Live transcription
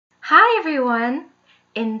Hi everyone!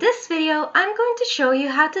 In this video, I'm going to show you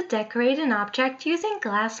how to decorate an object using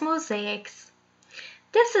glass mosaics.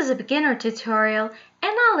 This is a beginner tutorial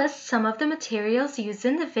and I'll list some of the materials used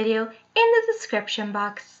in the video in the description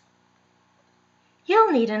box.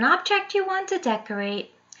 You'll need an object you want to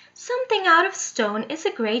decorate. Something out of stone is a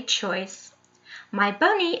great choice. My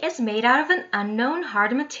bunny is made out of an unknown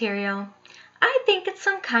hard material. I think it's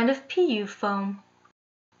some kind of PU foam.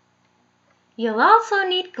 You'll also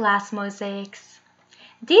need glass mosaics.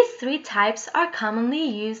 These three types are commonly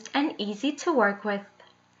used and easy to work with.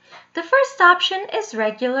 The first option is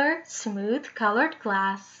regular, smooth colored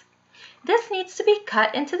glass. This needs to be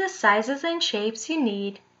cut into the sizes and shapes you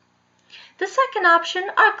need. The second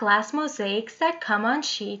option are glass mosaics that come on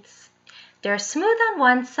sheets. They're smooth on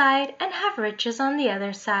one side and have ridges on the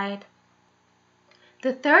other side.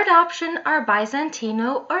 The third option are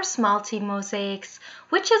bizantino or smalti mosaics,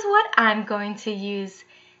 which is what I'm going to use.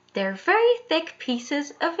 They're very thick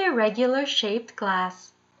pieces of irregular shaped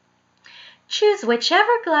glass. Choose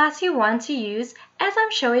whichever glass you want to use, as I'm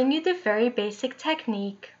showing you the very basic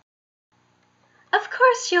technique. Of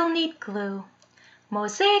course, you'll need glue.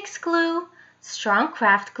 Mosaics glue, strong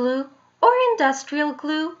craft glue, or industrial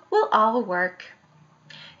glue will all work.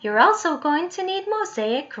 You're also going to need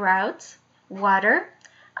mosaic grout, water,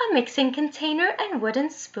 a mixing container and wooden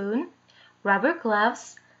spoon, rubber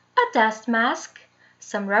gloves, a dust mask,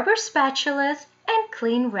 some rubber spatulas, and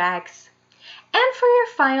clean rags. And for your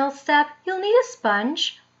final step, you'll need a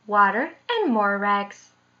sponge, water, and more rags.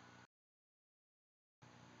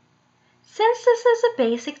 Since this is a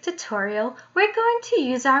basic tutorial, we're going to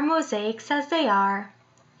use our mosaics as they are.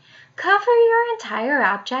 Cover your entire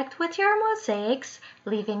object with your mosaics,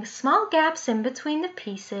 leaving small gaps in between the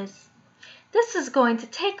pieces. This is going to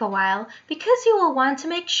take a while because you will want to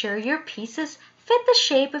make sure your pieces fit the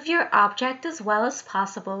shape of your object as well as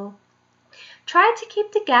possible. Try to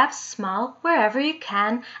keep the gaps small wherever you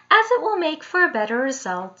can, as it will make for a better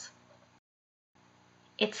result.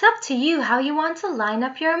 It's up to you how you want to line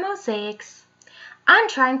up your mosaics. I'm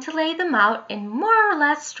trying to lay them out in more or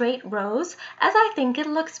less straight rows as I think it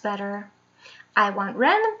looks better. I want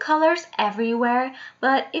random colors everywhere,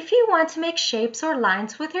 but if you want to make shapes or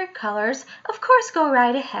lines with your colors, of course go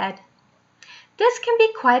right ahead. This can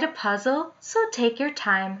be quite a puzzle, so take your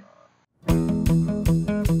time.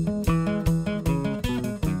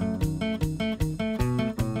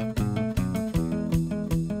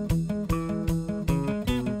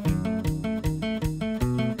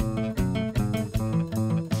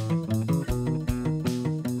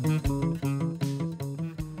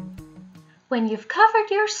 When you've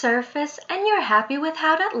covered your surface and you're happy with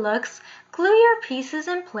how that looks, glue your pieces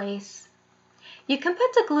in place. You can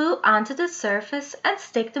put the glue onto the surface and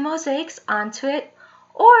stick the mosaics onto it,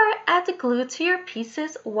 or add the glue to your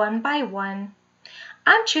pieces one by one.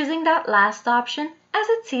 I'm choosing that last option as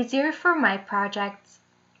it's easier for my projects.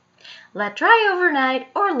 Let dry overnight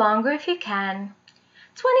or longer if you can.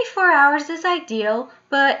 24 hours is ideal,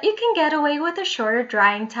 but you can get away with a shorter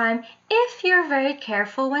drying time if you're very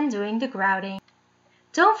careful when doing the grouting.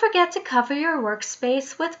 Don't forget to cover your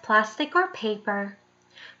workspace with plastic or paper.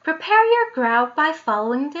 Prepare your grout by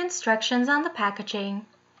following the instructions on the packaging.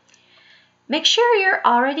 Make sure you're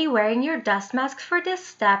already wearing your dust mask for this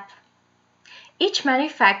step. Each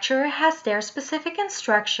manufacturer has their specific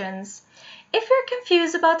instructions. If you're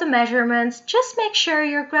confused about the measurements, just make sure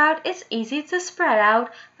your grout is easy to spread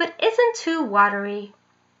out but isn't too watery.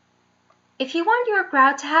 If you want your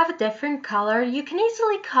grout to have a different color, you can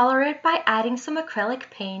easily color it by adding some acrylic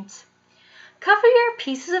paint. Cover your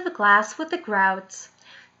pieces of glass with the grout.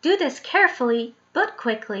 Do this carefully but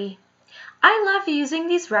quickly. I love using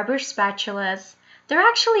these rubber spatulas. They're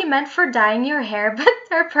actually meant for dyeing your hair, but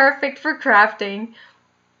they're perfect for crafting.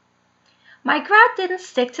 My grout didn't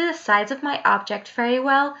stick to the sides of my object very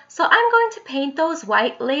well, so I'm going to paint those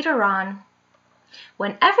white later on.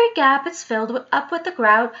 When every gap is filled up with the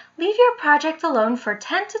grout, leave your project alone for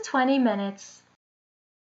 10 to 20 minutes.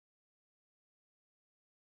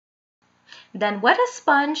 Then wet a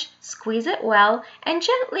sponge, squeeze it well, and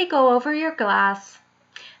gently go over your glass.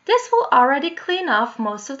 This will already clean off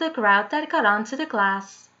most of the grout that got onto the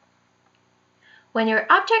glass. When your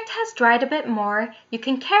object has dried a bit more, you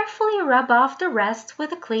can carefully rub off the rest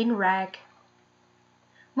with a clean rag.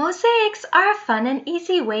 Mosaics are a fun and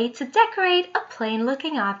easy way to decorate a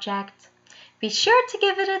plain-looking object. Be sure to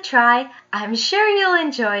give it a try. I'm sure you'll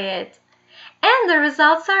enjoy it. And the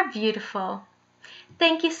results are beautiful.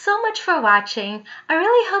 Thank you so much for watching. I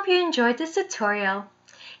really hope you enjoyed this tutorial.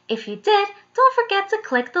 If you did, don't forget to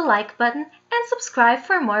click the like button and subscribe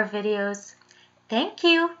for more videos. Thank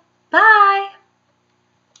you. Bye!